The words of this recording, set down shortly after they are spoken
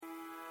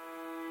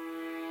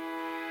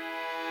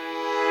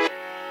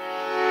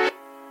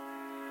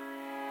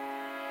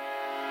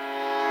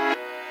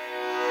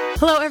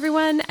Hello,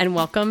 everyone, and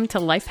welcome to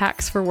Life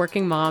Hacks for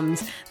Working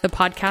Moms, the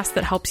podcast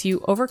that helps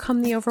you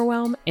overcome the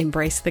overwhelm,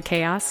 embrace the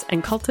chaos,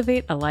 and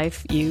cultivate a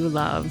life you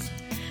love.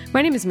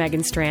 My name is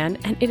Megan Strand,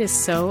 and it is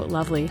so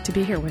lovely to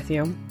be here with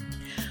you.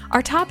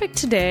 Our topic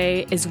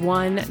today is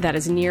one that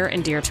is near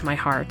and dear to my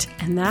heart,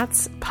 and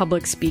that's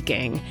public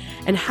speaking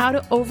and how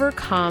to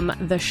overcome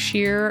the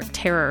sheer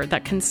terror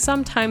that can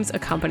sometimes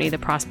accompany the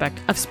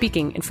prospect of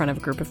speaking in front of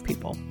a group of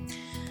people.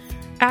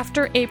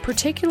 After a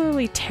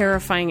particularly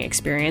terrifying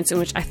experience in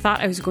which I thought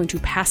I was going to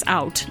pass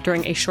out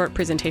during a short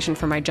presentation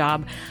for my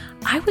job,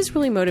 I was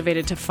really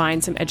motivated to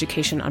find some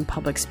education on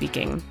public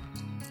speaking.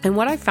 And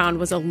what I found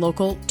was a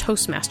local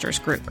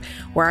Toastmasters group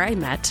where I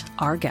met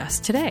our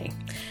guest today.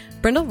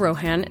 Brindle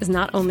Rohan is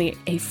not only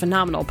a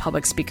phenomenal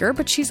public speaker,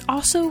 but she's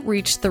also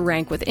reached the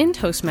rank within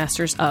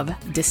Toastmasters of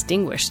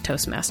Distinguished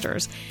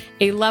Toastmasters,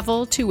 a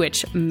level to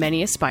which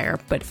many aspire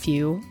but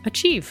few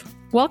achieve.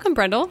 Welcome,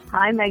 Brindle.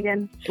 Hi,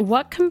 Megan.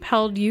 What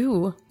compelled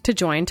you to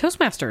join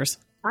Toastmasters?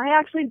 I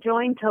actually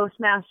joined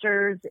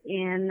Toastmasters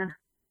in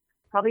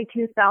probably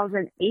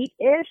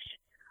 2008-ish.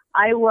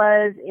 I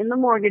was in the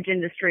mortgage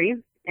industry,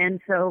 and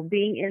so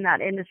being in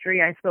that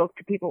industry, I spoke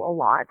to people a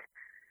lot.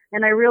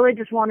 And I really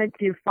just wanted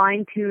to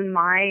fine-tune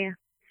my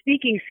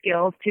speaking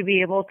skills to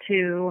be able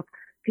to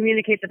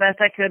communicate the best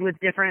I could with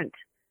different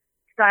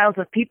styles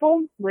of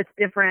people, with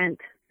different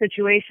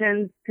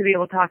situations, to be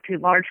able to talk to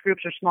large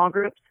groups or small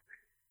groups.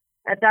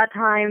 At that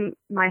time,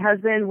 my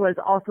husband was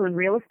also in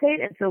real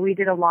estate, and so we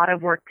did a lot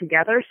of work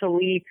together. So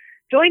we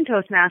joined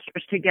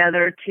Toastmasters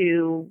together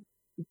to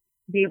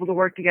be able to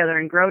work together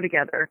and grow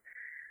together.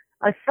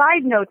 A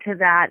side note to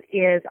that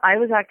is I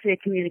was actually a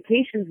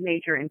communications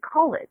major in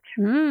college.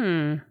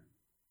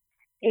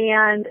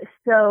 And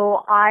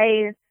so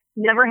I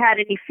never had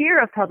any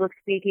fear of public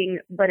speaking,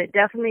 but it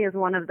definitely is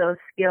one of those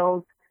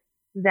skills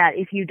that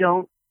if you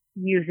don't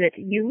use it,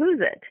 you lose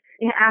it.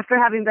 After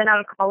having been out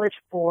of college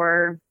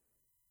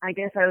I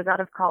was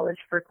out of college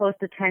for close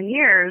to 10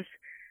 years,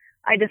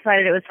 I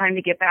decided it was time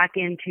to get back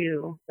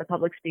into the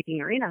public speaking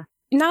arena.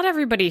 Not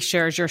everybody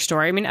shares your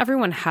story. I mean,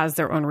 everyone has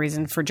their own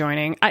reason for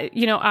joining.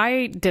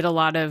 I did a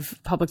lot of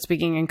public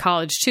speaking in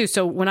college too.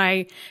 So when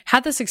I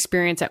had this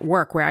experience at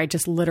work where I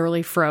just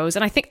literally froze,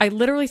 and I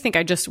literally think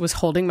I just was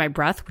holding my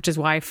breath, which is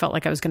why I felt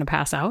like I was going to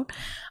pass out.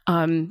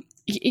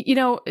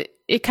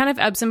 It kind of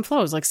ebbs and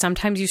flows. Like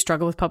sometimes you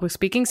struggle with public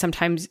speaking.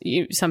 Sometimes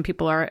some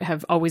people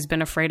have always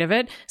been afraid of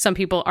it. Some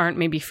people aren't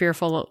maybe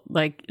fearful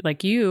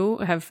like you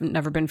have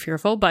never been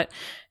fearful, but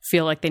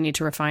feel like they need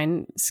to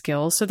refine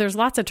skills. So there's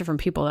lots of different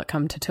people that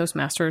come to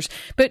Toastmasters.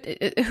 But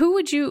who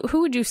would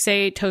you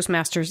say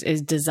Toastmasters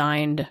is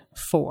designed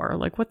for?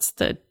 Like what's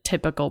the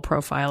typical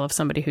profile of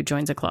somebody who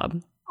joins a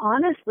club?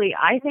 Honestly,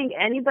 I think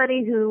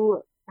anybody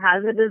who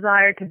has a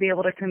desire to be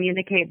able to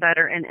communicate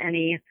better in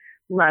any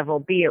level,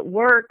 be it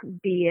work,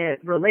 be it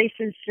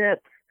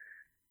relationships,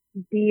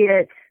 be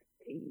it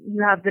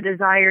you have the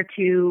desire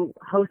to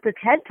host a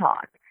TED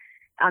Talk.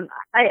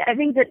 I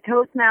think that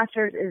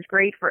Toastmasters is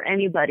great for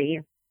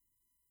anybody.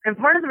 And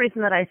part of the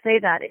reason that I say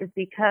that is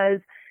because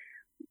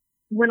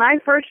when I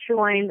first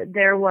joined,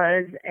 there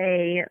was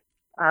a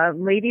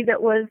lady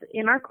that was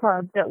in our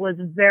club that was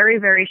very,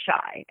 very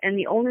shy. And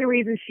the only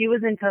reason she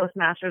was in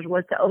Toastmasters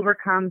was to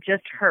overcome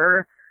just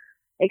her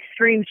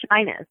extreme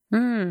shyness.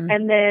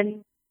 And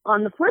then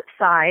on the flip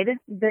side,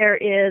 there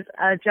is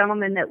a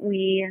gentleman that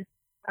we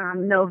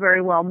know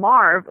very well,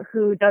 Marv,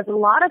 who does a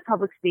lot of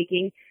public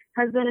speaking,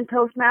 has been in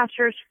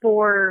Toastmasters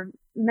for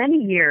many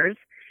years,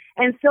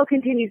 and still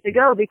continues to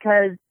go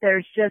because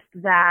there's just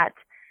that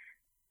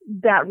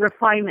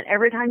refinement.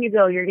 Every time you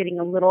go, you're getting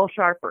a little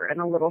sharper and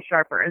a little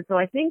sharper. And so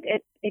I think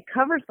it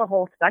covers the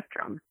whole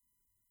spectrum.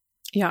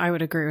 Yeah, I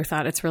would agree with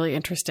that. It's really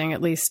interesting,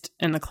 at least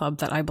in the club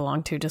that I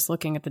belong to, just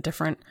looking at the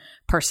different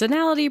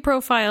personality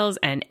profiles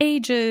and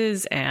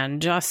ages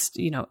and just,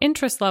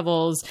 interest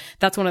levels.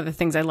 That's one of the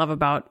things I love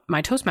about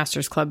my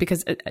Toastmasters club,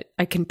 because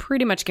I can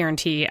pretty much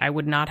guarantee I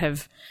would not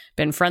have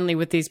been friendly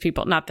with these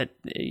people. Not that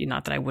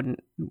I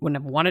wouldn't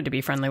have wanted to be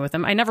friendly with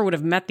them. I never would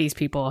have met these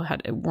people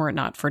were it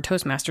not for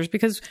Toastmasters,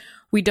 because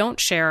we don't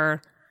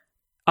share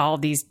all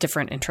these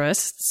different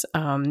interests.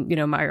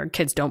 My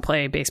kids don't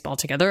play baseball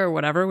together or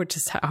whatever, which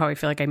is how I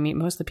feel like I meet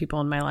most of the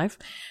people in my life.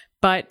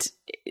 But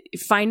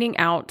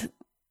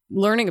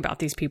learning about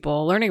these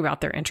people, learning about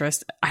their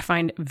interests, I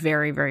find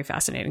very, very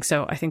fascinating.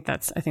 So I think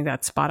that's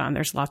spot on.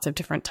 There's lots of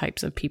different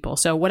types of people.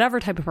 So whatever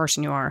type of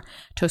person you are,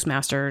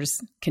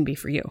 Toastmasters can be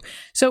for you.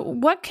 So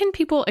what can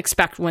people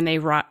expect when they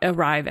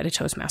arrive at a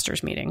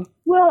Toastmasters meeting?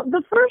 Well,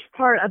 the first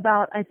part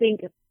about, I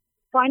think,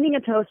 finding a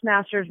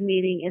Toastmasters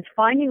meeting is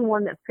finding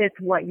one that fits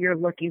what you're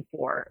looking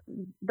for.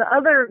 The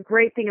other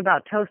great thing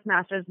about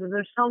Toastmasters is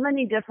there's so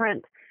many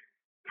different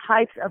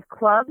types of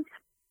clubs.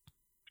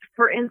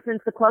 For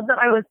instance, the club that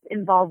I was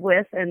involved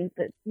with and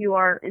that you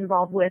are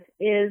involved with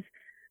is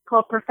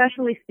called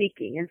Professionally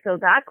Speaking. And so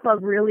that club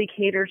really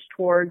caters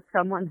towards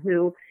someone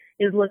who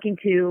is looking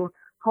to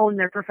hone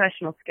their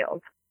professional skills.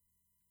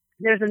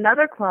 There's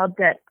another club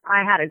that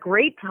I had a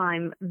great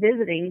time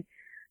visiting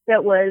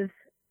that was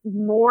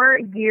more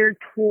geared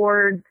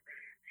towards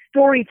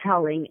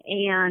storytelling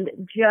and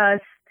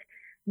just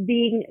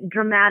being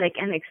dramatic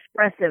and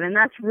expressive. And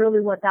that's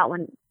really what that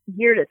one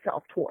geared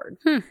itself towards.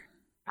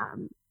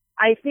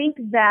 I think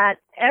that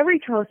every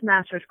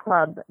Toastmasters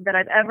club that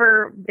I've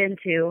ever been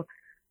to,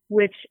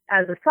 which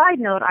as a side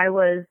note, I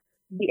was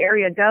the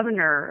area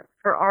governor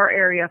for our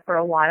area for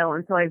a while.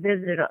 And so I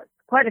visited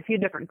quite a few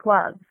different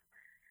clubs.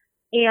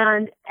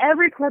 And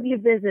every club you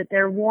visit,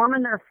 they're warm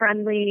and they're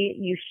friendly.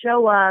 You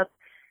show up.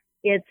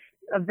 It's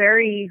a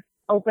very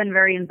open,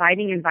 very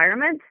inviting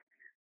environment.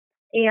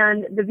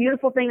 And the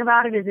beautiful thing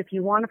about it is if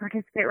you want to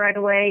participate right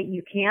away,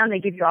 you can. They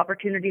give you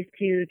opportunities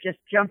to just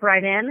jump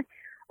right in.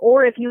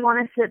 Or if you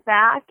want to sit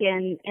back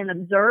and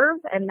observe,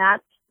 and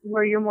that's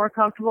where you're more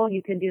comfortable,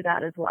 you can do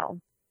that as well.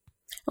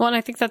 Well, and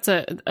I think that's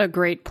a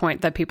great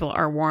point, that people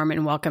are warm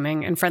and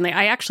welcoming and friendly.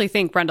 I actually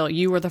think, Brendel,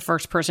 you were the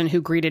first person who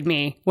greeted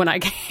me when I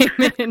came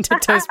into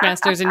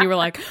Toastmasters, and you were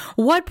like,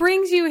 what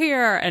brings you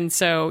here? And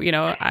so,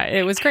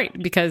 it was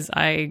great because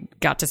I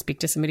got to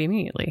speak to somebody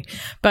immediately.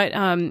 But,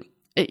 and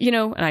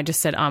I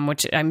just said,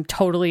 which I'm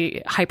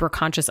totally hyper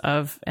conscious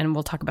of, and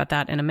we'll talk about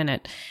that in a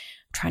minute.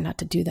 Try not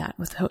to do that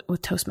with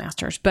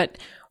Toastmasters. But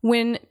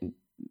when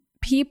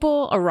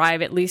people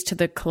arrive, at least to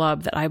the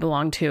club that I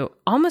belong to,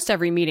 almost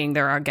every meeting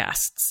there are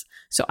guests.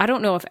 So I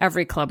don't know if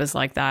every club is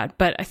like that,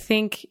 but I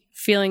think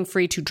feeling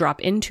free to drop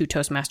into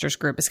Toastmasters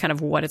group is kind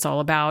of what it's all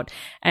about.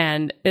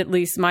 And at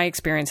least my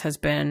experience has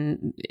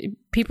been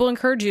people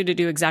encourage you to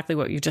do exactly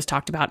what you just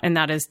talked about. And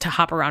that is to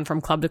hop around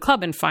from club to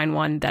club and find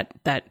one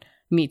that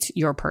meets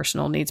your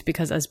personal needs,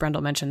 because as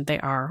Brendel mentioned, they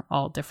are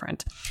all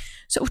different.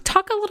 So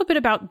talk a little bit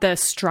about the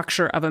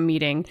structure of a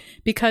meeting,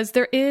 because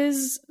there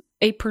is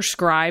a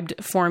prescribed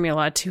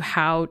formula to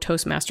how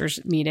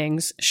Toastmasters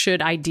meetings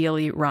should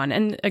ideally run.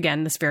 And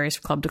again, this varies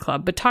club to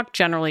club, but talk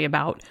generally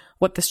about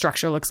what the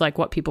structure looks like,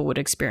 what people would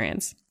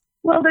experience.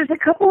 Well, there's a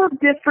couple of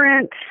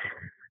different,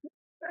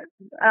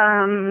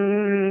 I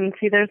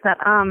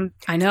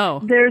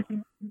know. There's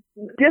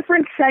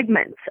different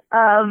segments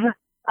of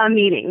a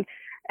meeting.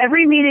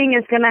 Every meeting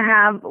is going to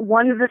have,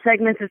 one of the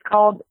segments is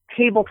called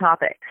Table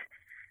Topics.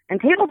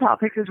 And Table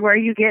Topics is where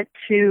you get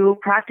to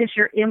practice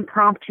your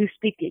impromptu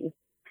speaking.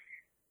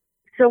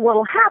 So what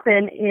will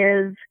happen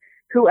is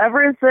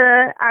whoever is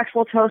the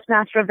actual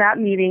Toastmaster of that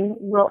meeting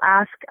will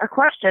ask a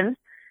question,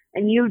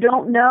 and you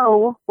don't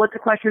know what the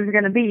question is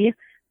going to be,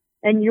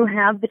 and you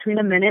have between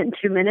a minute and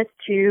 2 minutes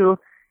to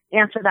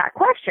answer that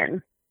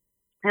question.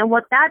 And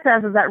what that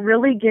does is that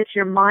really gets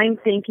your mind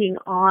thinking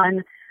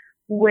on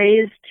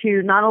ways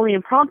to not only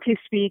impromptu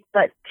speak,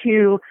 but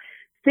to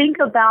think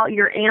about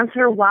your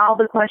answer while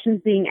the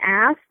question's being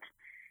asked.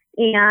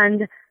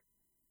 And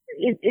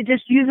it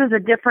just uses a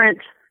different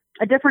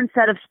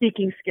set of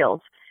speaking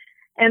skills.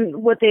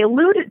 And what they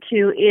alluded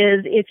to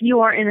is if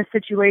you are in a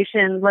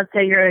situation, let's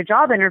say you're at a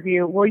job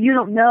interview, well, you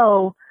don't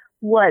know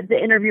what the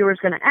interviewer is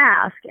going to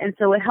ask. And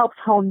so it helps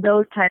hone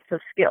those types of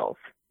skills.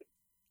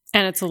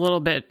 And it's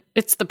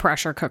it's the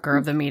pressure cooker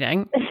of the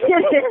meeting.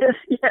 It is.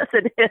 Yes,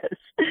 it is.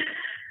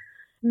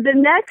 The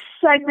next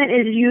segment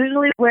is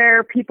usually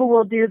where people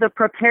will do the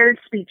prepared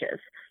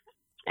speeches.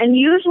 And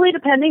usually,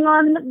 depending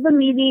on the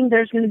meeting,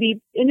 there's going to be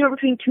anywhere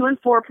between 2 and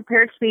 4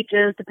 prepared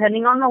speeches,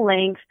 depending on the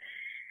length.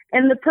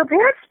 And the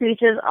prepared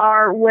speeches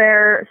are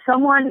where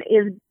someone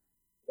has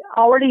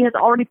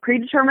already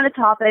predetermined a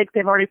topic,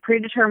 they've already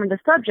predetermined a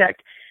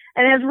subject,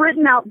 and has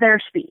written out their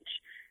speech.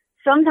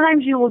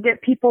 Sometimes you will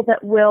get people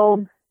that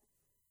will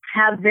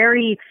have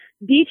very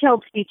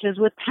detailed speeches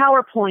with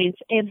PowerPoints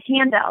and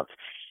handouts.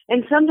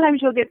 And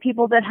sometimes you'll get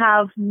people that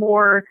have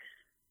more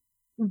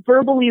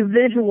verbally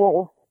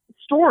visual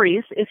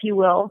stories, if you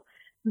will,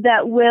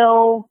 that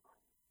will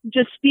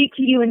just speak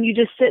to you and you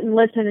just sit and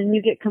listen and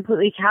you get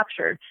completely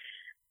captured.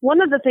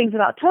 One of the things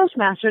about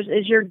Toastmasters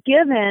is you're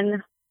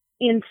given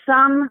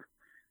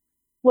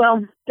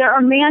there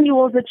are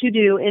manuals that you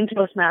do in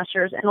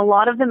Toastmasters, and a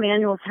lot of the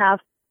manuals have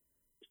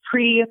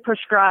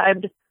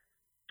pre-prescribed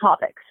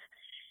topics.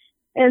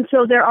 And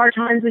so there are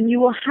times when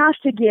you will have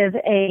to give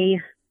a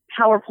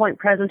PowerPoint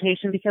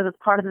presentation because it's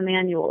part of the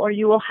manual, or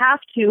you will have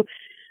to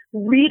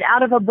read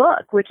out of a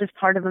book, which is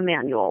part of the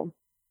manual.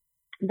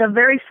 The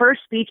very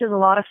first speech is a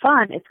lot of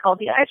fun. It's called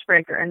the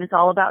Icebreaker, and it's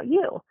all about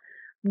you.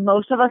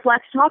 Most of us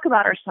like to talk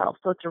about ourselves,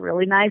 so it's a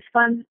really nice,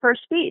 fun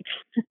first speech.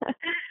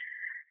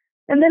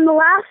 And then the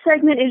last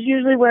segment is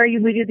usually where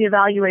we do the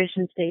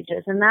evaluation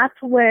stages, and that's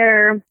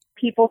where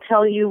people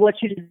tell you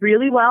what you did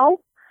really well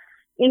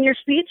in your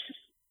speech,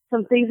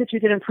 some things that you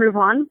could improve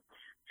on.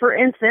 For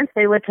instance,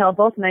 they would tell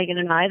both Megan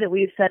and I that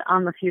we've said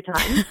a few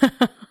times.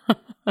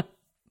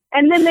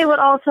 And then they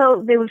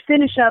would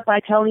finish up by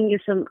telling you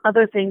some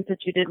other things that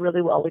you did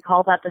really well. We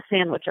call that the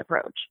sandwich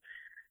approach.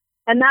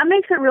 And that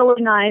makes it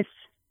really nice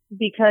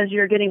because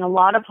you're getting a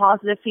lot of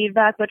positive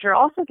feedback, but you're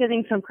also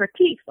getting some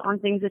critiques on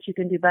things that you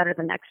can do better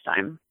the next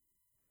time.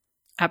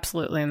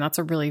 Absolutely. And that's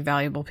a really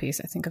valuable piece,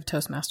 I think, of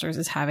Toastmasters,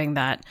 is having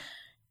that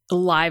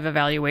live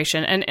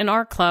evaluation. And in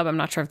our club, I'm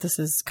not sure if this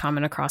is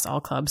common across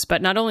all clubs,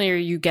 but not only are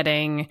you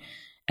getting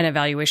an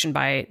evaluation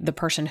by the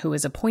person who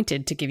is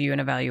appointed to give you an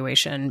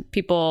evaluation,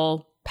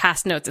 people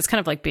pass notes. It's kind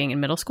of like being in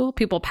middle school.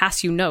 People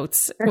pass you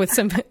notes with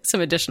some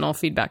additional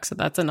feedback. So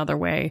that's another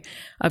way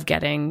of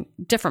getting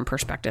different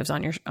perspectives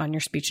on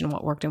your speech and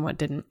what worked and what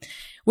didn't.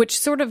 Which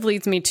sort of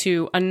leads me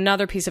to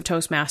another piece of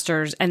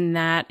Toastmasters, and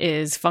that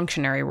is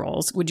functionary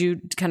roles. Would you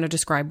kind of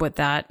describe what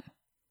that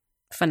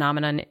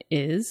phenomenon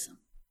is?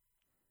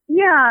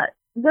 Yeah,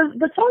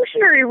 the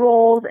functionary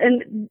roles,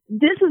 and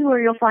this is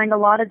where you'll find a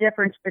lot of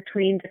difference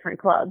between different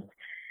clubs.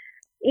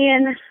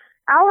 In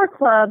our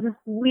club,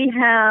 we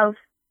have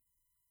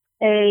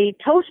a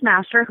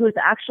Toastmaster who's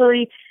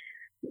actually,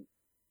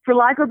 for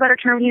lack of a better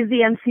term, he's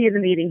the MC of the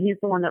meeting. He's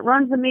the one that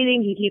runs the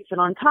meeting. He keeps it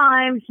on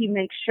time. He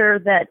makes sure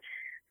that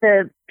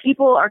the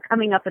people are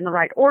coming up in the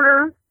right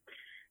order.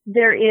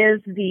 There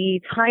is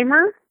the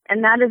timer,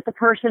 and that is the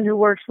person who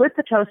works with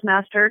the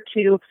Toastmaster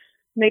to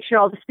make sure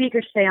all the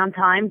speakers stay on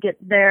time, get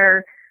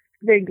their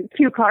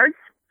cue cards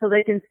so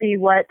they can see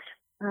what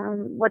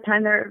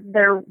time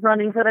they're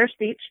running for their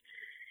speech.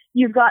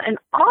 You've got an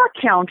awe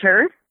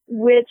counter,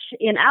 which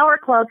in our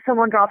club,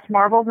 someone drops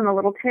marbles in a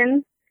little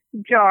tin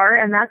jar,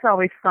 and that's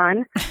always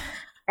fun.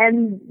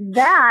 And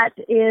that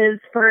is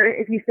for,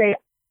 if you say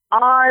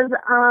Oz,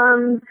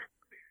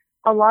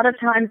 a lot of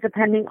times,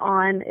 depending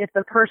on if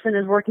the person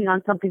is working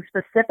on something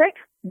specific,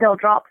 they'll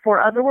drop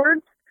 4 other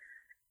words.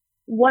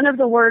 One of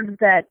the words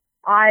that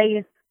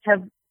I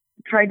have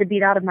tried to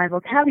beat out of my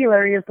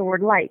vocabulary is the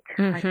word like.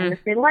 I tend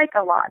to say like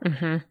a lot.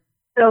 Mm-hmm.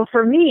 So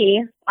for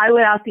me, I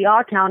would ask the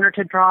awe counter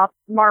to drop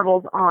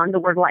marbles on the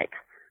word like.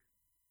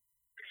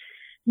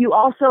 You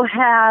also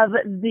have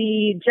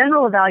the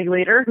general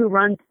evaluator who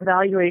runs the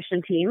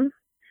evaluation team.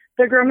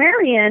 The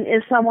grammarian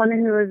is someone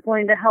who is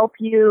going to help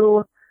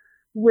you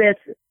with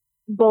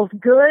both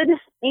good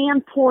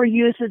and poor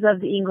uses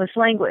of the English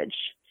language.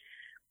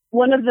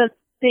 One of the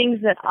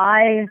things that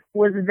I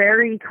was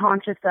very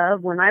conscious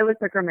of when I was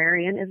a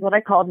grammarian is what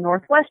I called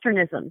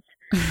Northwesternisms.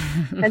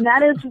 And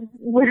that is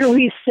where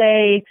we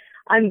say,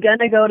 I'm going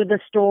to go to the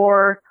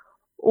store,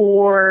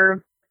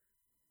 or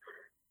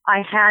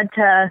I had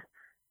to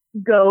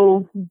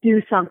go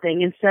do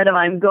something instead of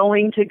I'm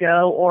going to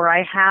go, or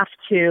I have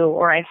to,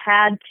 or I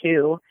had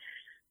to.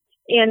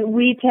 And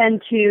we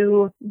tend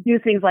to do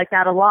things like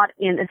that a lot,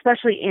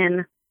 especially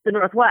in the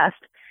Northwest.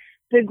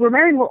 The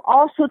grammarian will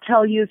also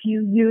tell you if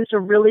you use a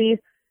really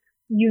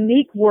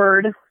unique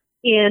word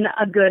in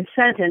a good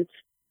sentence.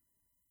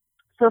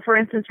 So for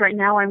instance, right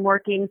now I'm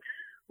working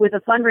with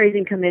a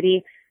fundraising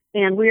committee,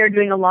 and we are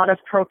doing a lot of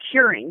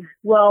procuring.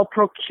 Well,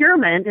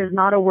 procurement is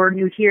not a word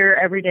you hear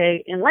every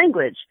day in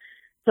language.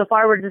 So if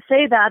I were to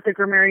say that, the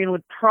grammarian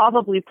would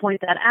probably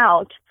point that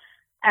out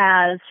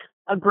as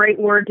a great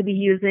word to be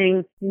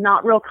using,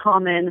 not real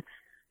common,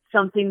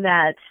 something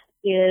that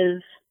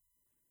is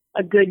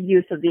a good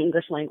use of the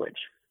English language.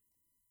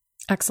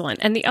 Excellent.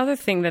 And the other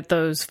thing that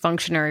those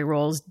functionary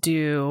roles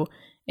do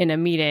in a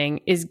meeting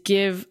is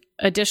give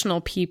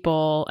additional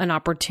people an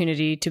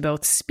opportunity to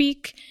both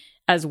speak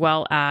as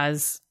well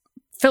as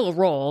fill a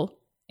role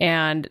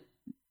and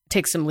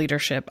take some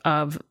leadership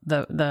of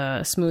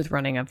the smooth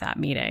running of that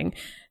meeting.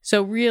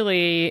 So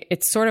really,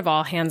 it's sort of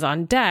all hands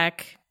on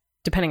deck,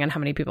 depending on how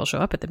many people show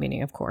up at the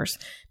meeting, of course,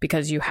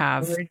 because you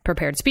have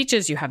prepared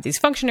speeches, you have these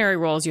functionary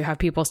roles, you have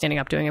people standing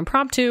up doing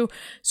impromptu.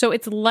 So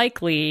it's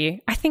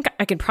likely, I think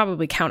I could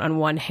probably count on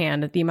one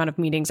hand the amount of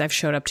meetings I've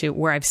showed up to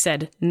where I've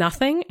said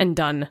nothing and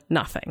done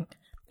nothing.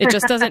 It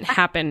just doesn't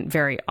happen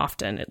very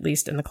often, at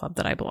least in the club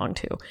that I belong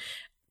to.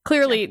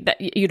 Clearly,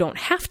 that you don't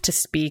have to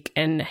speak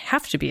and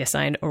have to be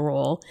assigned a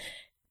role,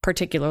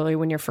 particularly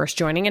when you're first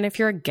joining. And if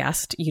you're a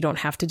guest, you don't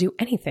have to do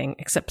anything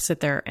except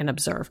sit there and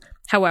observe.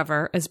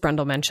 However, as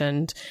Brendel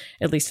mentioned,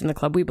 at least in the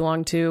club we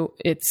belong to,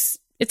 it's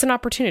an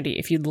opportunity.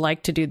 If you'd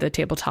like to do the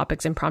table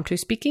topics impromptu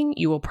speaking,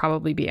 you will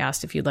probably be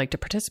asked if you'd like to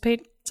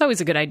participate. It's always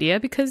a good idea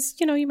because,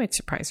 you might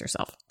surprise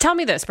yourself. Tell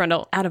me this,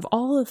 Brendel, out of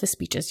all of the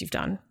speeches you've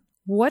done,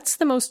 what's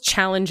the most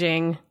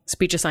challenging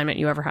speech assignment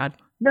you ever had?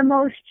 The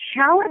most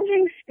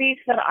challenging speech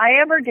that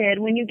I ever did,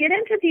 when you get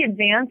into the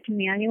advanced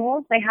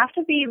manuals,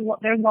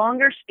 they're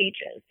longer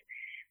speeches.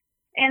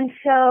 And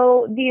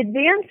so the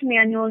advanced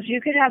manuals,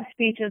 you could have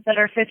speeches that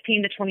are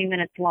 15 to 20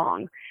 minutes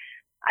long.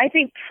 I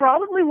think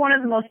probably one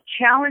of the most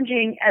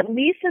challenging, at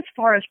least as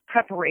far as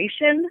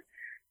preparation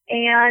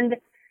and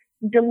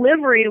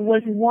delivery,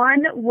 was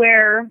one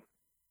where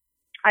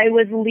I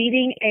was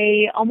leading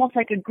almost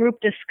like a group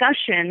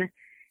discussion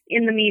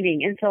in the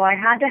meeting. And so I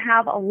had to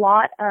have a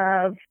lot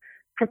of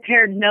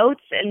prepared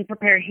notes and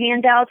prepared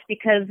handouts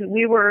because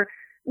we were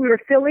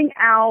filling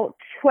out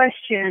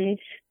questions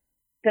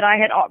that I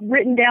had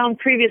written down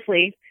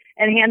previously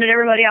and handed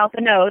everybody out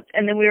the notes,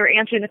 and then we were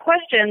answering the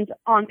questions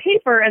on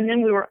paper, and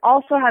then we were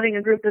also having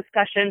a group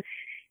discussion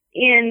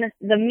in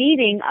the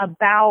meeting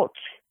about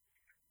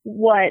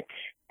what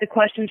the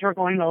questions were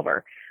going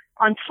over.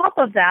 On top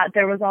of that,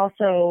 there was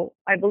also,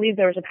 I believe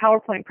there was a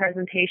PowerPoint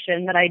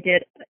presentation that I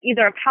did,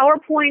 either a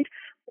PowerPoint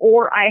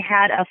or I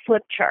had a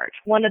flip chart,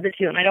 one of the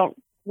two, and I don't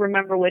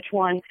remember which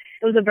one.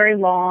 It was a very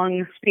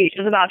long speech.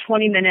 It was about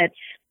 20 minutes,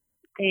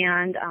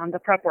 and the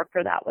prep work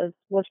for that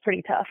was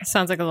pretty tough.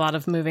 Sounds like a lot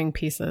of moving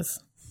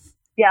pieces.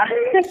 Yeah.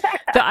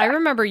 I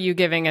remember you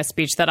giving a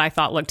speech that I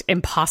thought looked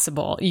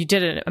impossible. You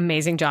did an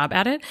amazing job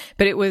at it,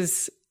 but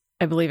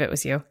I believe it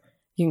was you.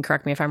 You can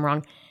correct me if I'm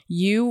wrong.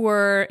 You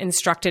were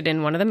instructed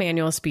in one of the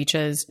manual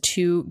speeches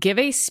to give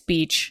a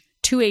speech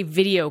to a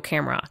video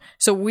camera.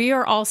 So we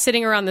are all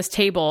sitting around this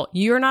table.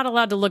 You're not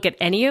allowed to look at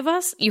any of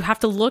us. You have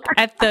to look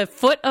at the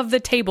foot of the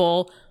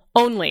table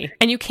only.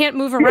 And you can't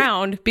move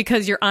around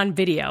because you're on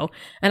video.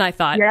 And I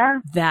thought,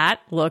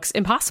 that looks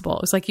impossible.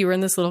 It was like you were in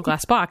this little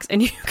glass box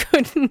and you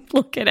couldn't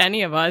look at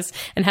any of us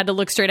and had to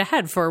look straight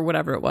ahead for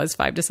whatever it was,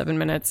 5 to 7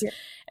 minutes,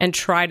 and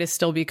try to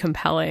still be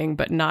compelling,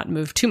 but not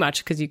move too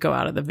much because you go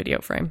out of the video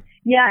frame.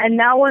 Yeah, and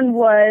that one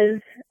was,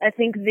 I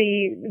think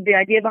the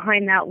idea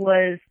behind that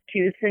was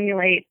to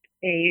simulate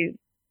a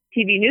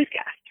TV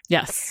newscast.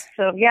 Yes.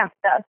 So yeah,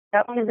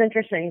 that one was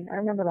interesting. I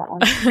remember that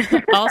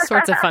one. All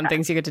sorts of fun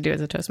things you get to do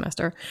as a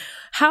Toastmaster.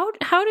 How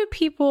do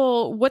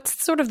people,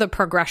 what's sort of the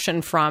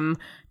progression from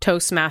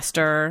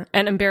Toastmaster?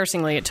 And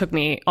embarrassingly, it took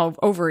me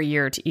over a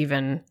year to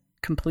even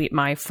complete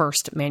my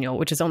first manual,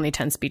 which is only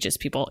 10 speeches,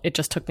 people. It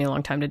just took me a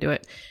long time to do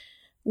it.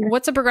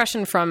 What's a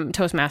progression from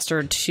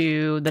Toastmaster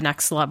to the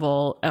next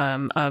level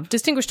of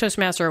Distinguished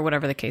Toastmaster or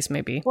whatever the case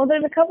may be? Well,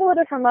 there's a couple of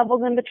different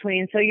levels in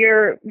between. So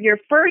your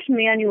first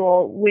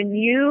manual, when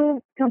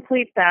you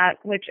complete that,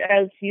 which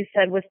as you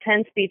said was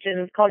 10 speeches,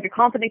 is called your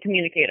Competent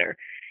Communicator.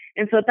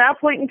 And so at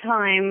that point in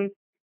time,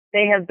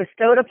 they have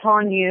bestowed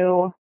upon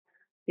you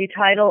the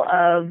title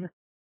of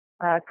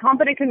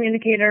Competent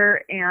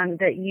Communicator, and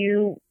that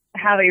you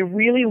have a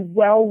really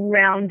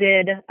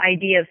well-rounded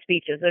idea of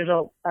speeches. There's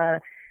a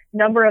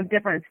number of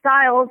different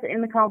styles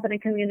in the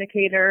Competent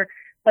Communicator,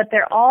 but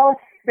they're all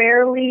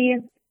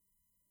fairly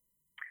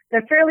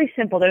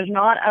simple. There's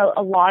not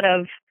a lot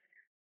of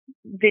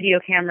video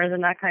cameras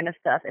and that kind of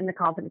stuff in the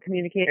Competent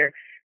Communicator.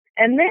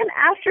 And then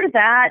after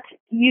that,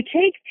 you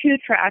take 2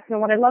 tracks. And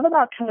what I love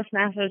about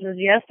Toastmasters is,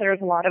 yes,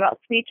 there's a lot about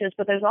speeches,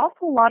 but there's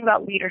also a lot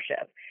about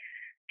leadership.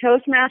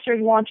 Toastmasters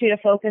want you to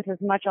focus as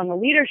much on the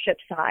leadership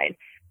side.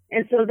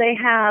 And so they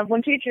have,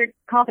 once you get your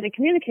Competent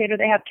Communicator,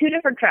 they have 2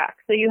 different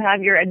tracks. So you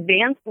have your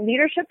advanced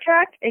leadership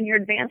track and your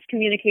advanced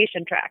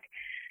communication track.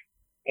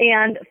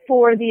 And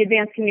for the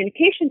advanced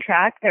communication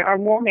track, there are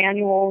more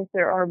manuals,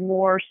 there are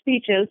more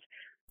speeches,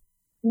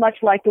 much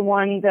like the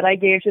one that I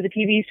gave to the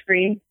TV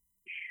screen.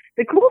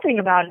 The cool thing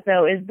about it,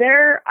 though, is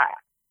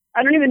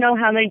I don't even know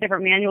how many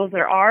different manuals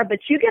there are, but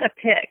you get a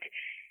pick.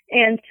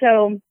 And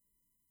so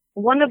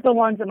one of the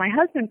ones that my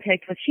husband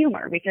picked was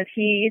humor, because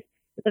he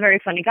is a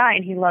very funny guy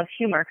and he loves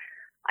humor.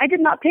 I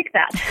did not pick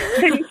that.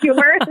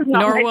 Humor is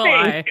not Nor my will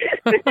thing.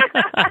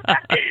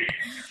 I.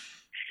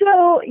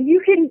 So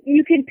you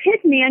can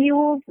pick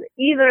manuals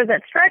either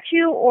that stretch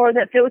you or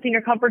that fit within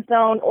your comfort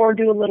zone, or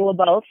do a little of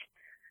both.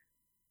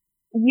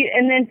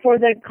 And then for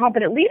the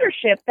competent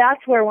leadership,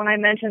 that's where, when I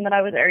mentioned that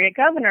I was area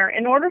governor,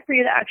 in order for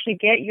you to actually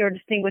get your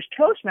Distinguished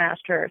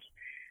Toastmasters,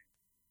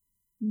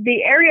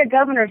 the area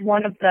governor is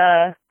one of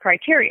the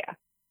criteria.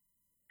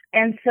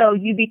 And so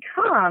you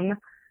become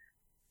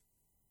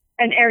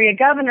an area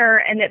governor,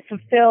 and it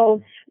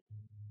fulfills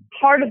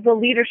part of the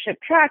leadership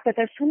track, but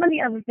there's so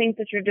many other things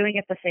that you're doing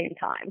at the same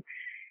time.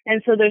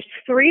 And so there's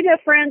 3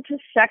 different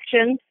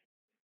sections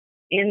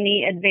in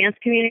the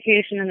advanced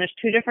communication, and there's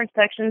 2 different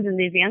sections in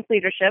the advanced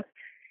leadership.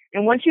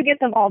 And once you get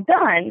them all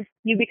done,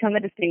 you become a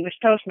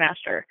Distinguished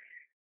Toastmaster.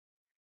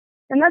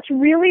 And that's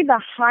really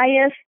the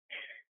highest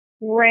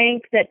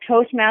rank that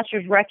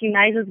Toastmasters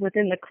recognizes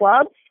within the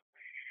clubs.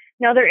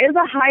 Now, there is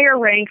a higher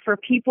rank for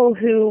people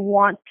who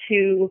want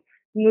to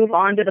move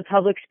on to the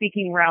public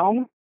speaking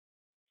realm.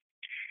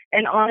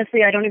 And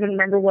honestly, I don't even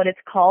remember what it's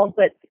called,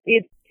 but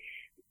it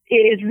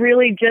is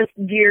really just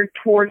geared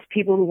towards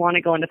people who want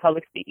to go into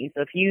public speaking.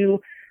 So if you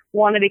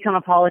want to become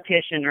a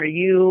politician, or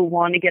you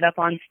want to get up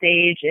on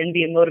stage and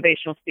be a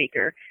motivational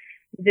speaker,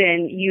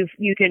 then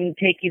you can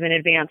take even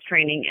advanced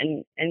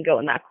training and go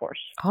in that course.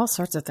 All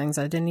sorts of things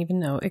I didn't even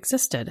know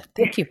existed.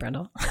 Thank you,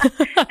 Brendel.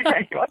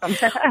 You're welcome.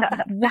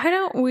 Why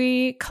don't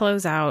we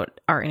close out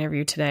our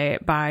interview today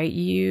by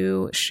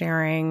you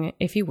sharing,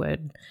 if you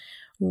would,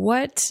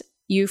 what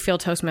you feel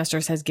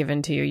Toastmasters has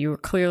given to you? You were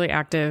clearly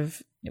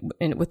active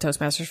with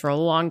Toastmasters for a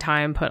long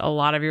time, put a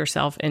lot of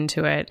yourself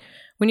into it.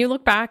 When you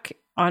look back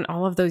on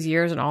all of those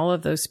years and all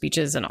of those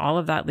speeches and all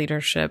of that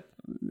leadership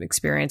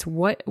experience,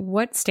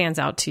 what stands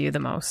out to you the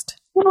most?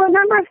 Well, a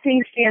number of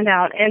things stand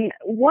out. And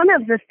one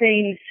of the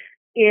things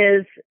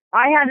is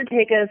I had to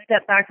take a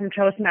step back from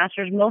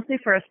Toastmasters, mostly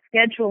for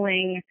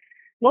scheduling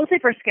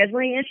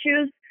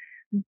issues.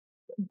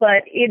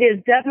 But it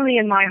is definitely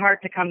in my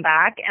heart to come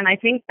back. And I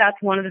think that's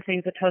one of the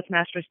things that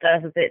Toastmasters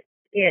does, is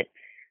it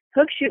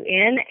hooks you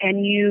in,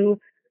 and you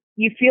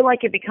feel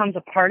like it becomes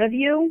a part of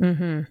you.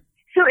 Mm-hmm.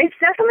 So it's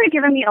definitely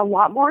given me a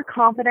lot more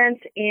confidence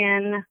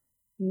in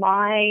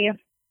my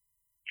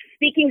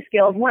speaking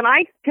skills. When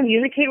I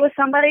communicate with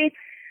somebody,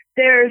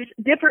 there's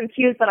different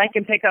cues that I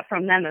can pick up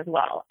from them as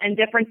well, and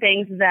different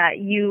things that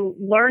you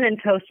learn in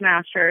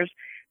Toastmasters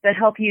that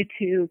help you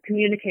to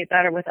communicate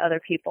better with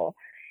other people.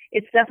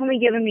 It's definitely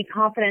given me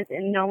confidence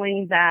in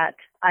knowing that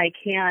I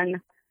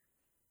can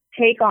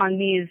take on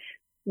these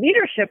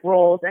leadership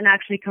roles and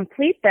actually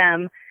complete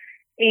them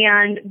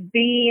and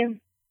be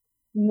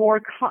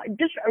more,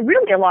 just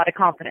really a lot of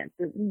confidence.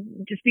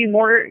 Just be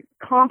more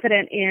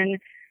confident in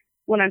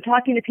when I'm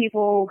talking to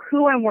people,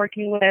 who I'm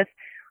working with.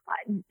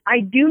 I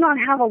do not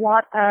have a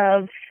lot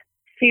of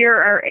fear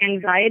or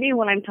anxiety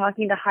when I'm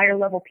talking to higher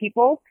level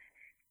people.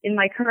 In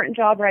my current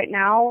job right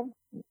now,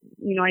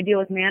 I deal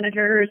with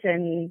managers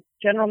and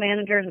general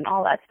managers and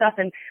all that stuff,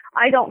 and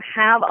I don't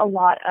have a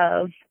lot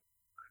of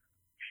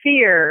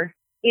fear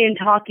in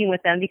talking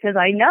with them because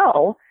I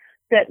know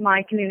that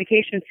my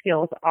communication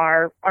skills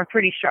are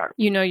pretty sharp.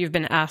 You've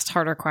been asked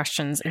harder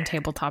questions in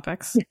table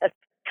topics. Yes.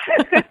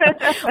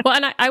 Well,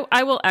 and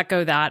I will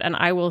echo that, and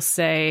I will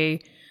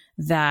say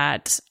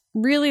that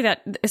really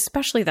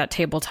especially that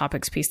table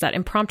topics piece, that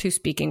impromptu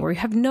speaking where you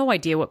have no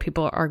idea what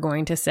people are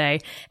going to say,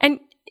 and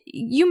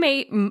you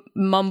may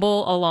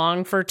mumble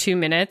along for 2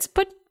 minutes,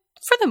 but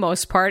for the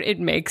most part, it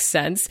makes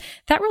sense.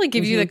 That really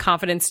gives you the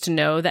confidence to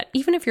know that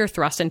even if you're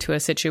thrust into a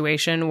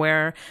situation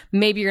where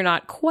maybe you're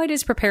not quite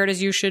as prepared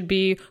as you should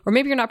be, or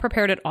maybe you're not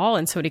prepared at all,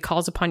 and somebody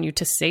calls upon you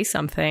to say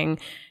something,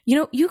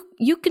 you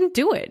can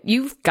do it.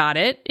 You've got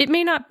it. It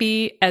may not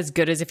be as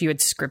good as if you had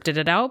scripted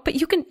it out, but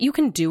you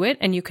can do it,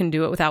 and you can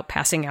do it without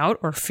passing out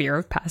or fear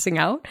of passing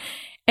out.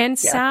 And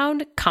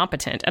sound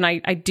competent. And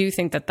I do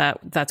think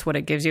that's what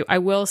it gives you. I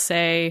will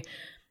say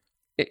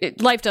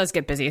life does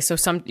get busy. So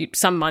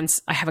some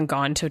months I haven't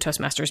gone to a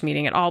Toastmasters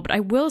meeting at all, but I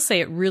will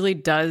say it really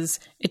does.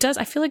 It does.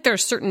 I feel like there are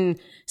certain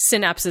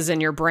synapses in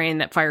your brain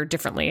that fire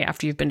differently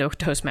after you've been to a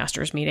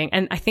Toastmasters meeting.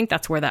 And I think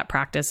that's where that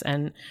practice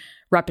and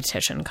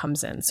repetition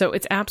comes in. So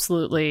it's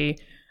absolutely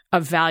a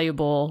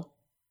valuable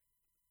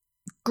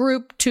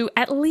group to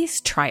at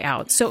least try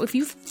out. So if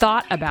you've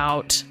thought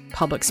about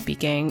public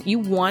speaking, you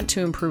want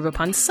to improve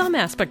upon some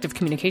aspect of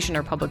communication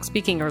or public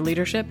speaking or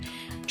leadership,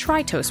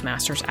 try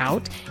Toastmasters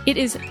out. It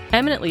is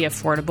eminently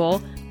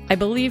affordable. I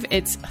believe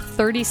it's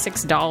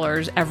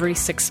 $36 every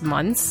 6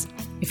 months.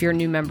 If you're a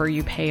new member,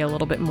 you pay a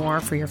little bit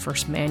more for your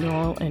first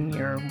manual and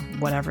your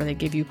whatever they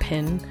give you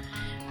PIN.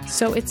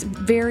 So it's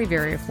very,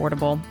 very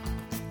affordable.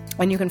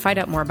 And you can find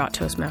out more about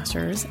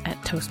Toastmasters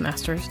at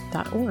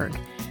toastmasters.org.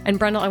 And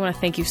Brendel, I want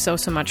to thank you so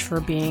much for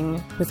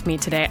being with me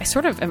today. I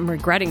sort of am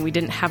regretting we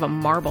didn't have a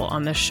marble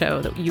on this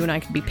show that you and I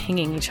could be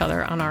pinging each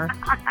other on our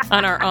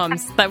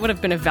ums. That would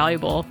have been a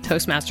valuable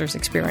Toastmasters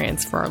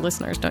experience for our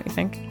listeners, don't you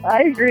think?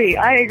 I agree.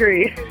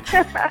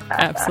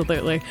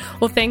 Absolutely.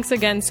 Well, thanks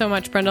again so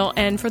much, Brendel.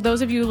 And for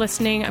those of you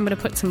listening, I'm going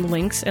to put some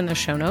links in the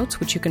show notes,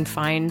 which you can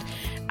find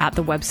at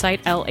the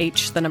website,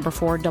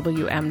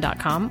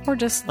 lh4wm.com, or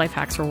just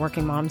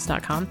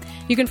lifehacksforworkingmoms.com.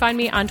 You can find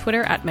me on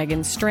Twitter at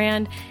Megan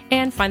Strand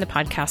and find the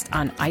podcast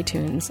on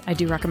iTunes. I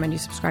do recommend you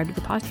subscribe to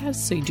the podcast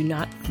so you do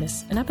not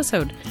miss an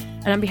episode.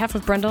 And on behalf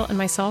of Brendel and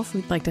myself,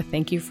 we'd like to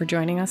thank you for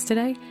joining us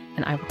today,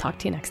 and I will talk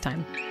to you next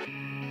time.